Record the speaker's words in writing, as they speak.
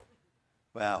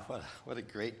Wow, what a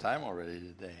great time already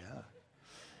today, huh?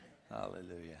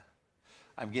 Hallelujah.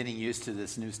 I'm getting used to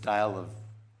this new style of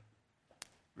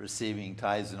receiving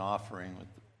tithes and offering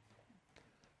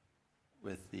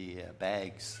with the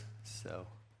bags, so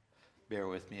bear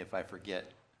with me if I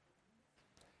forget.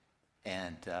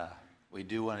 And we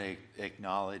do want to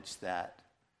acknowledge that,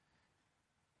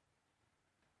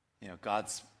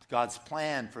 God's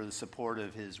plan for the support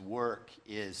of His work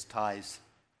is tithes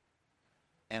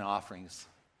and offerings.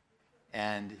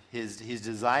 And He's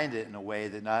designed it in a way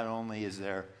that not only is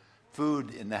there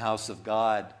food in the house of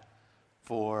God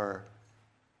for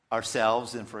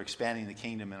ourselves and for expanding the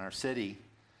kingdom in our city,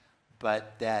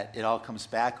 but that it all comes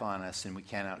back on us and we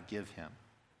can't outgive Him.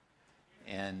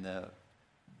 And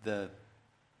the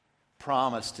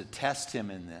promise to test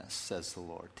Him in this, says the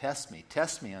Lord. Test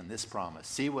me on this promise.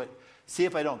 See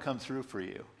if I don't come through for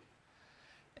you.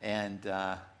 And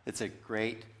it's a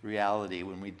great reality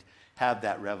when we have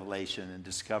that revelation and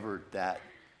discovered that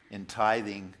in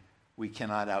tithing we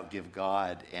cannot outgive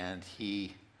God, and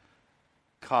He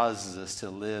causes us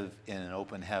to live in an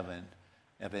open heaven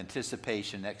of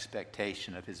anticipation,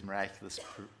 expectation of His miraculous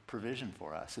provision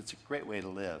for us. It's a great way to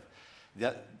live.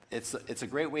 It's a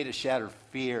great way to shatter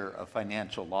fear of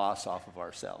financial loss off of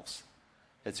ourselves.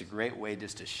 It's a great way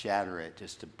just to shatter it,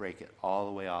 just to break it all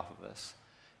the way off of us,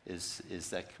 is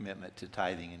that commitment to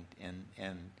tithing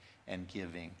and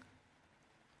giving.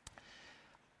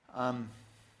 I'd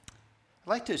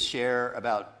like to share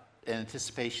about an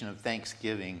anticipation of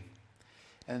Thanksgiving.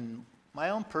 And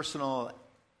my own personal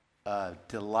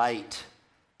delight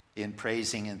in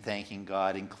praising and thanking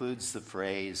God includes the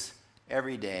phrase,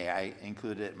 every day. I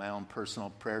include it in my own personal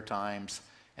prayer times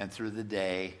and through the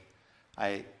day.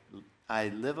 I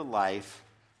live a life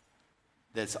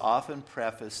that's often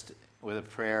prefaced with a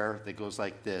prayer that goes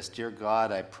like this: Dear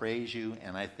God, I praise you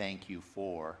and I thank you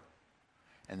for.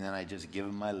 And then I just give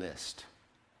Him my list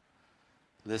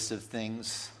of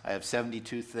things. I have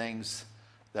 72 things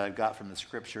that I've got from the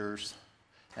scriptures,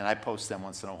 and I post them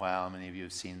once in a while. Many of you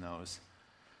have seen those.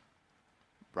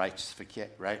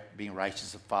 Being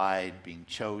righteousified, being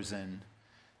chosen,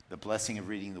 the blessing of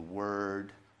reading the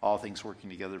Word, all things working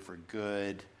together for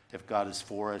good. If God is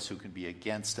for us, who can be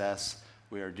against us?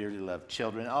 We are dearly loved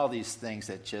children. All these things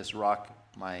that just rock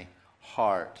my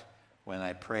heart when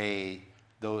I pray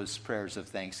those prayers of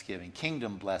thanksgiving.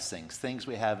 Kingdom blessings, things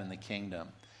we have in the kingdom.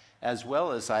 As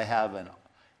well as I have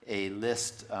a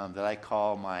list that I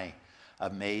call my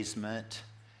amazement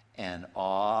and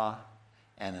awe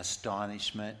and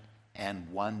astonishment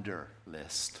and wonder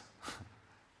list.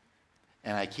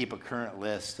 And I keep a current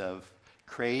list of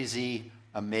crazy,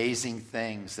 amazing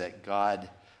things that God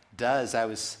does. I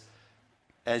was,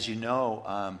 as you know,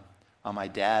 on my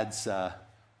dad's,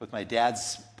 with my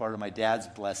dad's, part of my dad's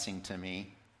blessing to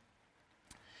me,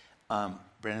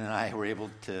 Brenda and I were able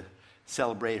to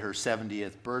celebrate her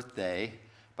 70th birthday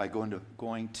by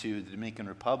going to the Dominican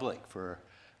Republic for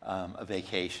a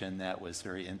vacation that was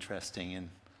very interesting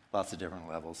in lots of different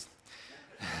levels.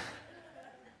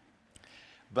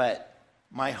 But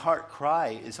my heart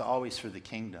cry is always for the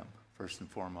kingdom, first and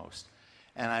foremost.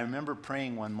 And I remember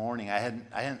praying one morning. I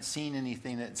hadn't seen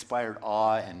anything that inspired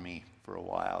awe in me for a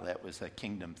while. That was a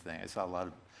kingdom thing. I saw a lot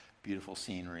of beautiful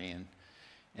scenery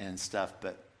and stuff,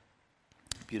 but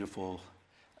beautiful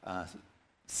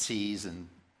seas and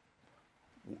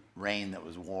rain that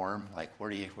was warm. Like, where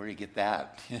do you get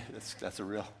that? that's a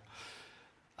real.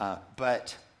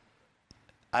 But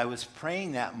I was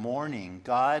praying that morning,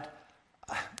 God,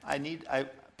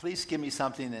 please give me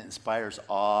something that inspires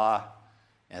awe,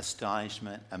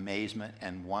 astonishment, amazement,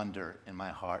 and wonder in my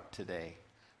heart today.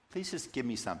 Please just give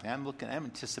me something. I'm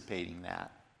anticipating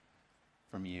that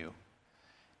from you.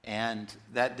 And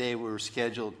that day we were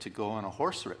scheduled to go on a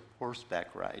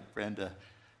horseback ride. Brenda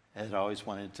had always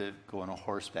wanted to go on a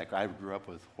horseback. I grew up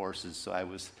with horses, so I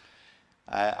was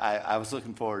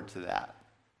looking forward to that.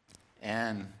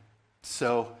 And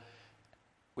so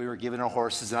we were given our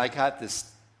horses, and I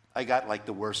got like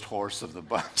the worst horse of the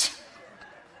bunch.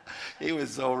 He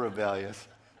was so rebellious.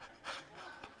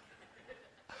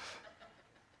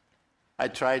 I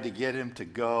tried to get him to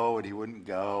go, and he wouldn't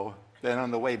go. Then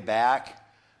on the way back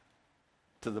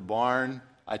to the barn,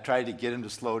 I tried to get him to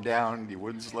slow down, and he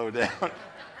wouldn't slow down.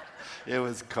 It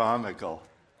was comical.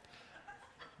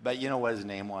 But you know what his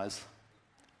name was?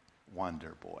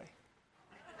 Wonder Boy.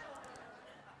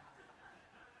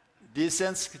 Do you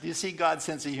see God's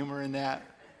sense of humor in that?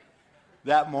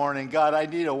 That morning, God, I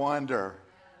need a wonder.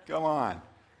 Come on.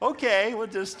 Okay, we'll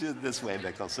just do it this way,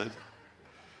 Mickelson.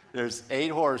 There's 8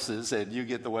 horses, and you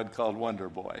get the one called Wonder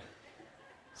Boy.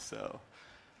 So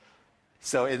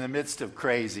So in the midst of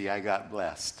crazy, I got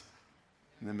blessed.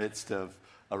 In the midst of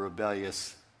a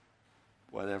rebellious,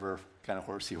 whatever kind of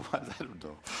horse he was, I don't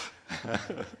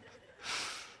know.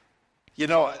 You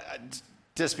know,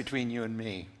 just between you and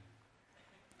me,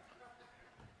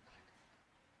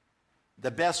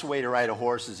 the best way to ride a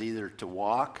horse is either to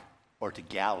walk or to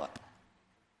gallop.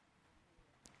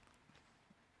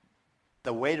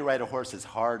 The way to ride a horse is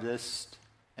hardest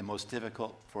and most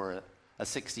difficult for a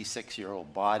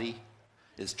 66-year-old body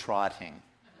is trotting.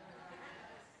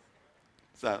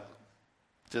 So,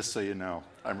 just so you know,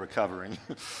 I'm recovering.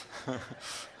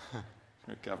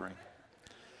 Recovering.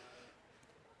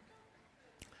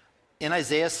 In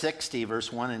Isaiah 60,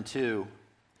 verse 1 and 2,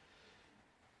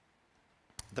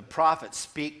 the prophet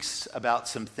speaks about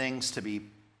some things to be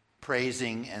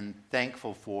praising and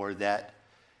thankful for that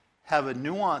have a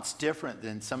nuance different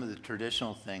than some of the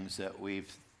traditional things that we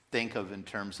think of in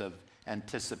terms of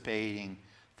anticipating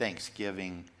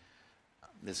Thanksgiving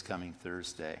this coming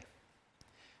Thursday.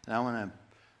 And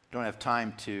don't have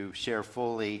time to share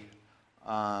fully,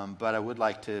 but I would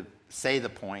like to say the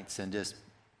points and just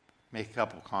make a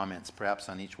couple comments, perhaps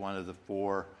on each one of the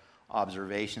four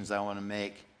observations I want to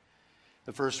make.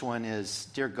 The first one is,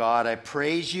 dear God, I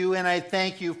praise you and I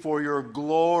thank you for your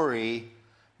glory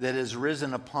that has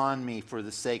risen upon me for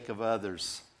the sake of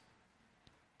others.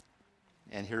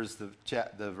 And here's the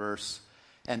verse,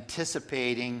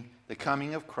 anticipating the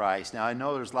coming of Christ. Now, I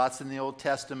know there's lots in the Old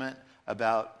Testament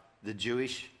about the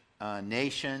Jewish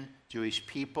nation, Jewish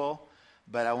people,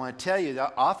 but I want to tell you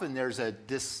that often there's a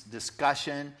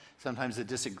discussion, sometimes a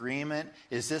disagreement.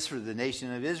 Is this for the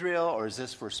nation of Israel or is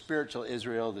this for spiritual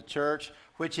Israel, the church?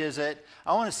 Which is it?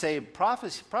 I want to say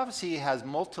prophecy has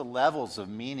multiple levels of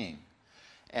meaning.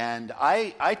 And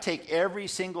I take every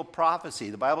single prophecy.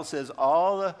 The Bible says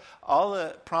all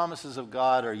the promises of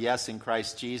God are yes in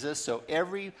Christ Jesus. So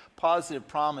every positive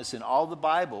promise in all the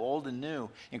Bible, Old and New,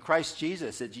 in Christ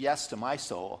Jesus, it's yes to my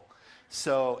soul.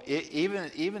 So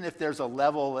even if there's a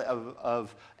level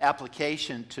of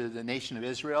application to the nation of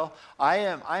Israel,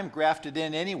 I'm grafted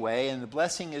in anyway, and the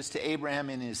blessing is to Abraham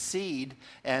and his seed,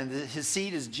 and his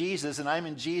seed is Jesus, and I'm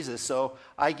in Jesus. So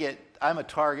I'm a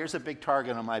target. There's a big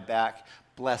target on my back.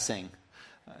 Blessing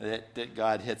that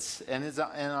God hits, and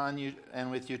on you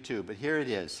and with you too. But here it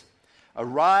is.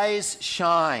 Arise,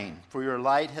 shine, for your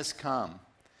light has come,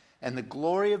 and the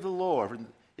glory of the Lord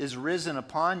is risen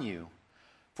upon you.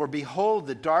 For behold,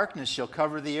 the darkness shall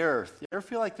cover the earth. You ever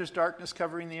feel like there's darkness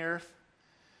covering the earth?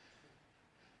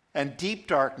 And deep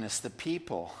darkness the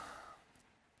people.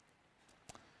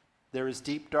 There is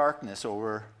deep darkness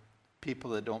over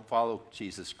people that don't follow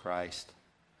Jesus Christ.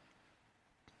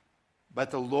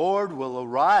 But the Lord will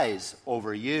arise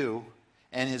over you,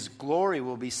 and his glory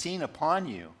will be seen upon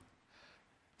you.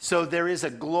 So there is a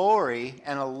glory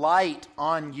and a light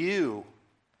on you,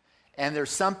 and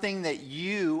there's something that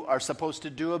you are supposed to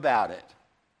do about it.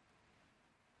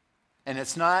 And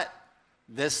it's not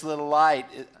this little light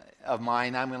of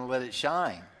mine, I'm going to let it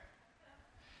shine.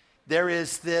 There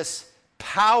is this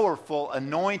powerful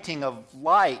anointing of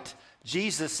light.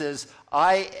 Jesus says,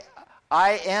 I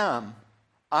am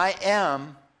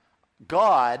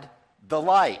God, the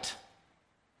light.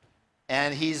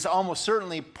 And he's almost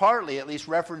certainly partly at least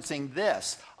referencing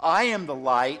this. I am the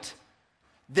light,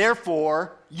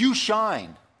 therefore you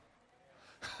shine.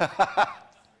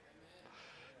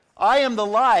 I am the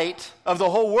light of the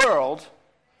whole world.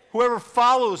 Whoever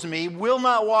follows me will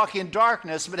not walk in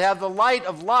darkness, but have the light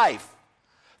of life.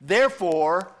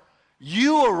 Therefore,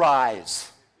 you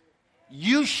arise.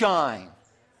 You shine.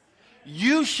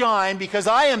 You shine because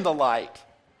I am the light.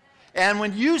 And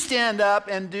when you stand up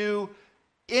and do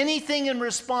anything in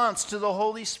response to the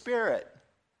Holy Spirit,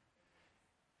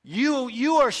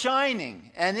 you are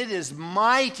shining, and it is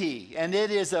mighty, and it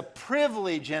is a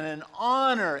privilege and an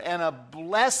honor and a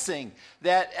blessing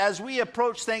that as we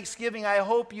approach Thanksgiving, I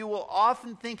hope you will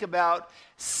often think about,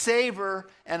 savor,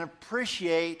 and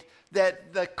appreciate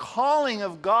that the calling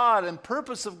of God and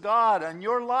purpose of God on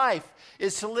your life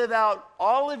is to live out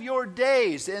all of your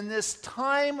days in this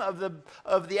time of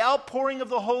the outpouring of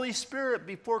the Holy Spirit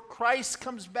before Christ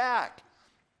comes back.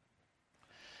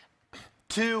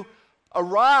 To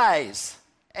arise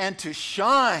and to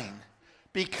shine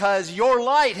because your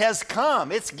light has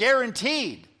come. It's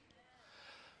guaranteed.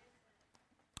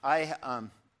 I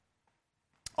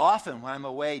often, when I'm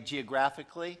away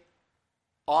geographically,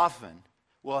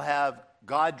 will have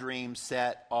God dreams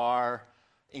that are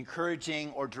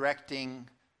encouraging or directing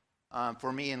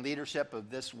for me in leadership of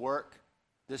this work,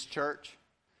 this church,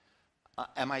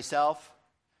 and myself.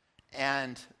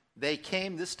 And they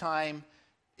came this time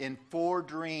in 4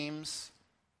 dreams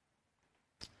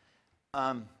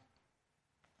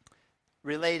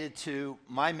related to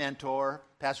my mentor,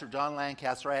 Pastor John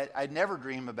Lancaster. I'd never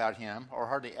dream about him, or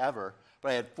hardly ever,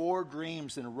 but I had 4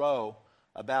 dreams in a row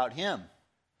about him.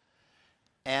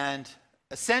 And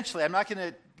essentially, I'm not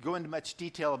going to go into much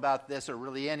detail about this, or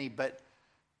really any, but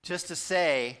just to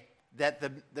say that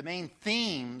the main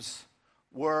themes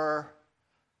were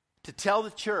to tell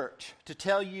the church, to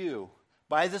tell you,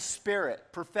 by the Spirit,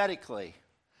 prophetically,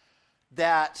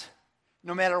 that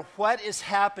no matter what is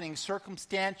happening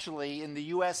circumstantially in the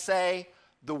USA,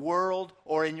 the world,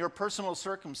 or in your personal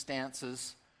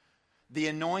circumstances, the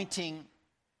anointing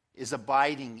is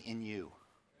abiding in you.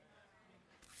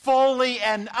 Fully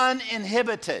and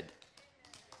uninhibited.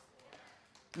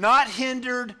 Not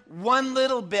hindered one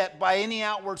little bit by any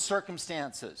outward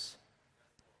circumstances.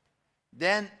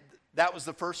 Then, that was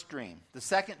the first dream. The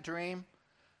second dream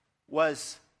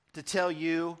was to tell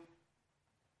you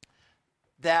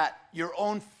that your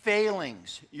own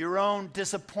failings, your own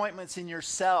disappointments in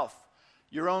yourself,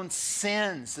 your own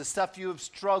sins, the stuff you have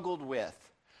struggled with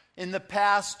in the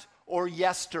past or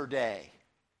yesterday,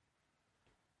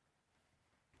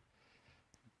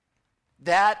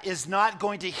 that is not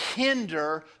going to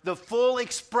hinder the full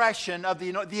expression of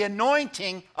the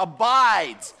anointing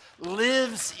abides,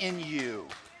 lives in you.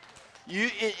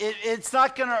 It's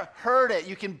not going to hurt it.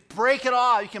 You can break it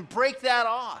off. You can break that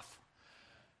off.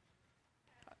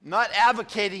 I'm not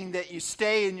advocating that you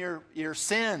stay in your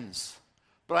sins,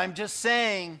 but I'm just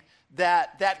saying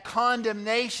that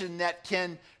condemnation that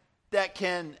can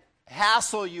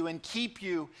hassle you and keep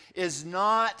you is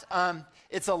not,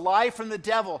 it's a lie from the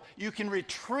devil. You can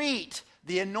retreat.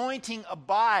 The anointing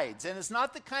abides. And it's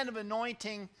not the kind of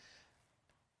anointing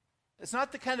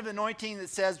that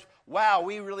says, wow,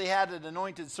 we really had an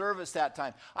anointed service that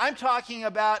time. I'm talking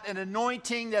about an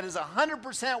anointing that is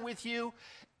 100% with you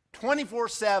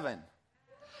 24/7.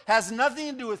 Has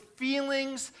nothing to do with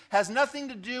feelings, has nothing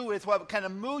to do with what kind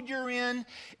of mood you're in.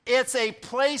 It's a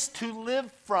place to live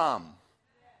from.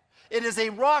 It is a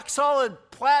rock-solid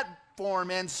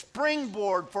platform and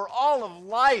springboard for all of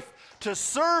life to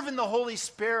serve in the Holy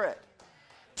Spirit,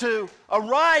 to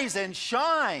arise and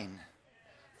shine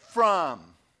from.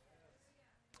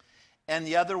 And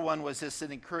the other one was just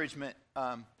an encouragement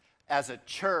as a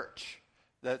church.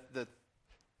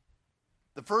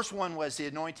 The first one was the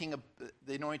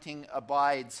anointing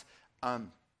abides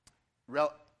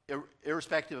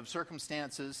irrespective of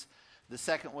circumstances. The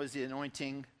second was the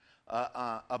anointing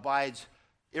abides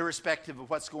irrespective of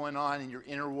what's going on in your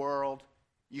inner world.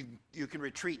 You can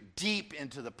retreat deep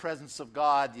into the presence of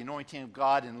God, the anointing of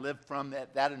God, and live from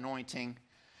that anointing.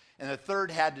 And the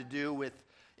third had to do with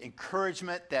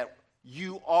encouragement that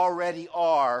you already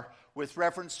are with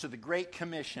reference to the Great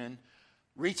Commission,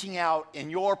 reaching out in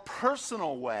your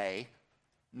personal way,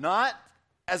 not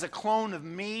as a clone of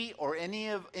me or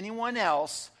anyone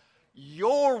else,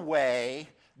 your way.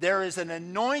 There is an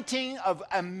anointing of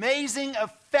amazing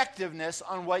effectiveness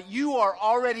on what you are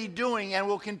already doing and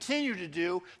will continue to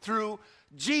do through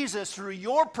Jesus, through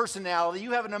your personality.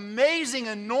 You have an amazing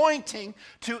anointing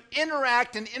to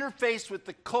interact and interface with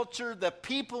the culture, the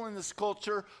people in this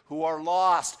culture who are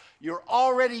lost. You're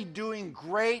already doing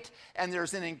great, and there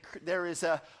is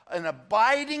an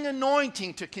abiding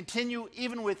anointing to continue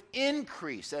even with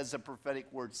increase, as the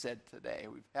prophetic word said today.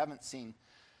 We haven't seen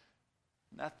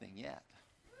nothing yet.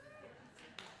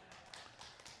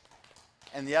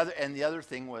 And the other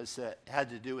thing was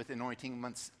had to do with anointing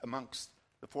amongst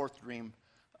the fourth dream,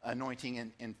 anointing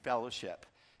in fellowship.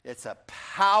 It's a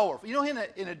powerful. You know,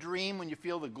 in a dream when you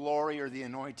feel the glory or the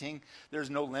anointing, there's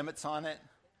no limits on it.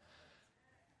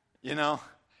 You know,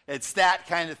 it's that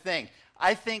kind of thing.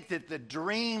 I think that the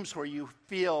dreams where you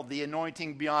feel the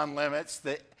anointing beyond limits,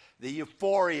 the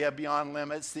euphoria beyond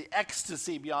limits, the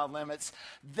ecstasy beyond limits,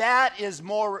 that is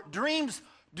more. Dreams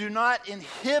do not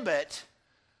inhibit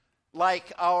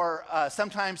like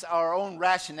sometimes our own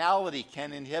rationality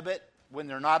can inhibit when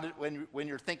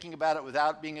you're thinking about it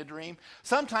without being a dream.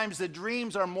 Sometimes the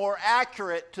dreams are more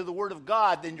accurate to the Word of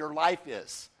God than your life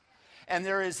is. And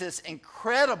there is this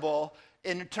incredible,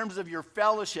 in terms of your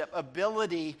fellowship,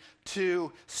 ability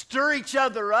to stir each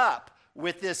other up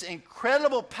with this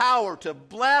incredible power to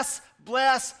bless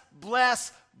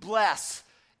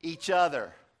each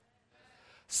other.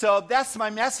 So that's my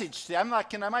message today. I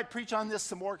might preach on this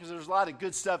some more because there's a lot of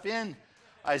good stuff in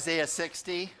Isaiah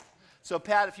 60. So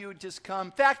Pat, if you would just come.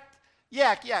 In fact,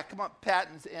 come on, Pat,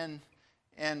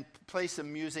 and play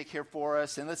some music here for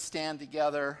us, and let's stand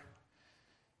together.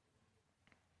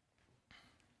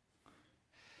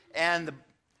 And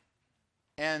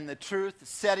the truth is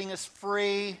setting us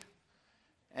free,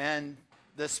 and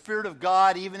the Spirit of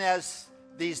God, even as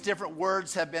these different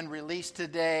words have been released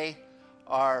today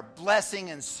are blessing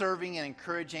and serving and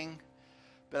encouraging.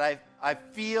 But I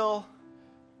feel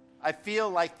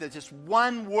like there's just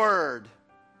one word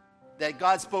that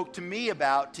God spoke to me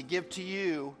about to give to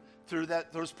you through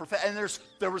those and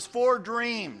there was 4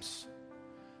 dreams.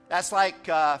 That's like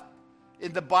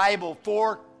in the Bible,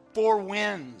 four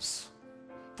winds.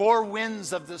 4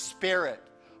 winds of the Spirit.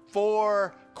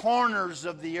 4 corners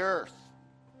of the earth.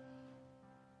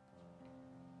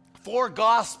 4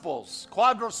 gospels.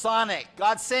 Quadrasonic.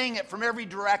 God's saying it from every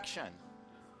direction.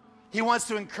 He wants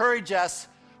to encourage us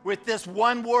with this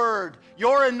one word.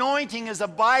 Your anointing is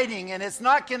abiding, and it's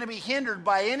not going to be hindered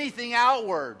by anything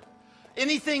outward,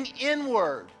 anything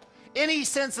inward, any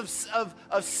sense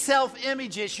of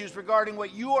self-image issues regarding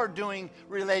what you are doing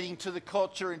relating to the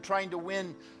culture and trying to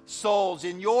win souls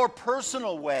in your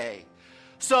personal way.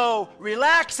 So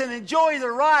relax and enjoy the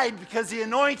ride because the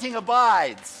anointing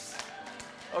abides.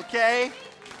 Okay?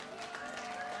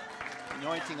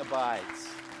 Anointing abides.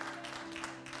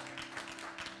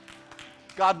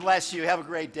 God bless you. Have a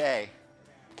great day.